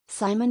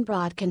Simon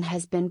Brodkin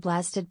has been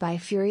blasted by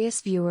furious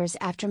viewers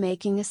after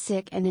making a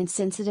sick and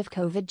insensitive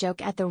COVID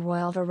joke at the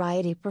Royal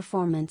Variety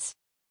performance.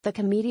 The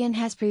comedian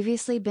has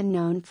previously been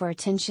known for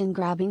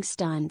attention-grabbing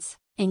stunts,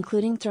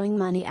 including throwing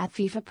money at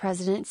FIFA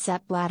president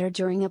Sepp Blatter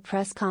during a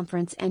press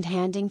conference and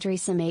handing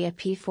Theresa May a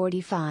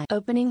P45.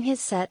 Opening his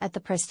set at the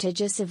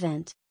prestigious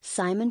event,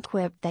 Simon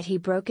quipped that he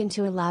broke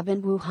into a lab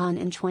in Wuhan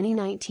in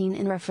 2019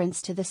 in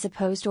reference to the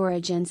supposed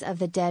origins of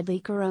the deadly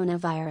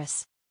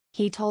coronavirus.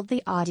 He told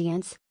the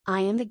audience,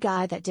 "I am the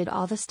guy that did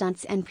all the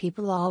stunts and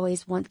people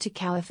always want to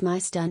cow if my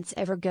stunts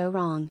ever go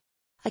wrong.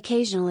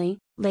 Occasionally,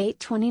 late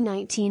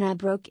 2019 I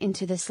broke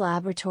into this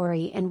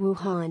laboratory in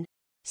Wuhan."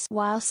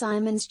 While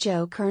Simon's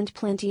joke earned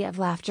plenty of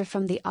laughter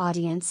from the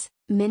audience,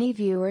 many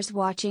viewers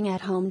watching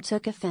at home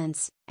took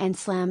offense, and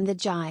slammed the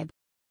jibe.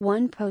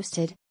 One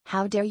posted,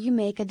 "How dare you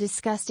make a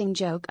disgusting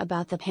joke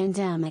about the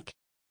pandemic?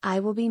 I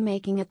will be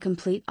making a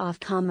complete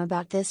off-com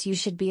about this. You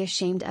should be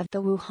ashamed of."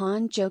 The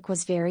Wuhan joke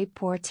was very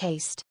poor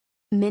taste.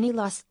 "Many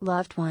lost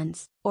loved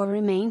ones, or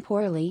remain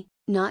poorly,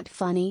 not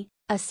funny,"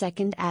 a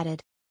second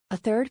added. A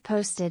third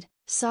posted,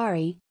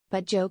 "Sorry,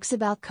 but jokes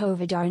about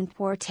COVID are in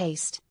poor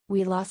taste.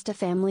 We lost a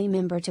family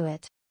member to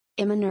it.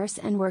 I'm a nurse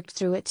and worked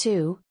through it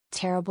too.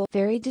 Terrible."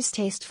 Very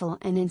distasteful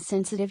and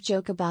insensitive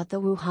joke about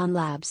the Wuhan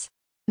labs.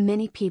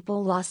 "Many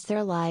people lost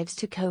their lives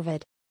to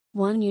COVID."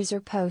 One user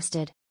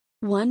posted.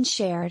 One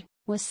shared,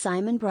 "Was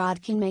Simon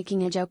Brodkin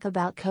making a joke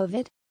about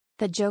COVID?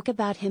 The joke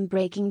about him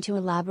breaking to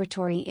a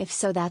laboratory, if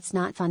so that's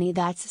not funny,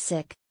 that's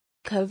sick.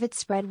 COVID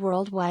spread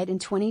worldwide in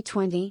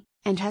 2020,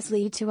 and has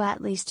led to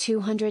at least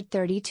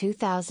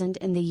 232,000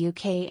 in the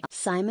UK.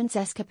 Simon's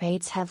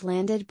escapades have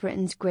landed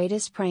Britain's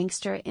greatest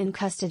prankster in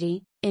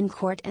custody, in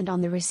court and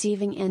on the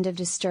receiving end of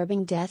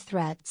disturbing death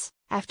threats,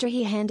 after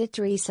he handed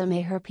Theresa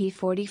May her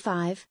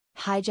P45,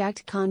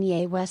 hijacked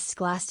Kanye West's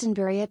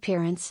Glastonbury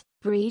appearance,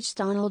 breached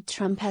Donald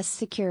Trump's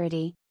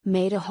security,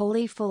 made a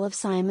holy fool of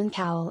Simon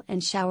Cowell,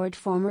 and showered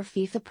former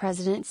FIFA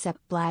president Sepp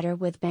Blatter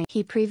with bang.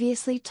 He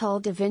previously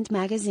told Event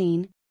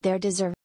magazine, "They're deserving."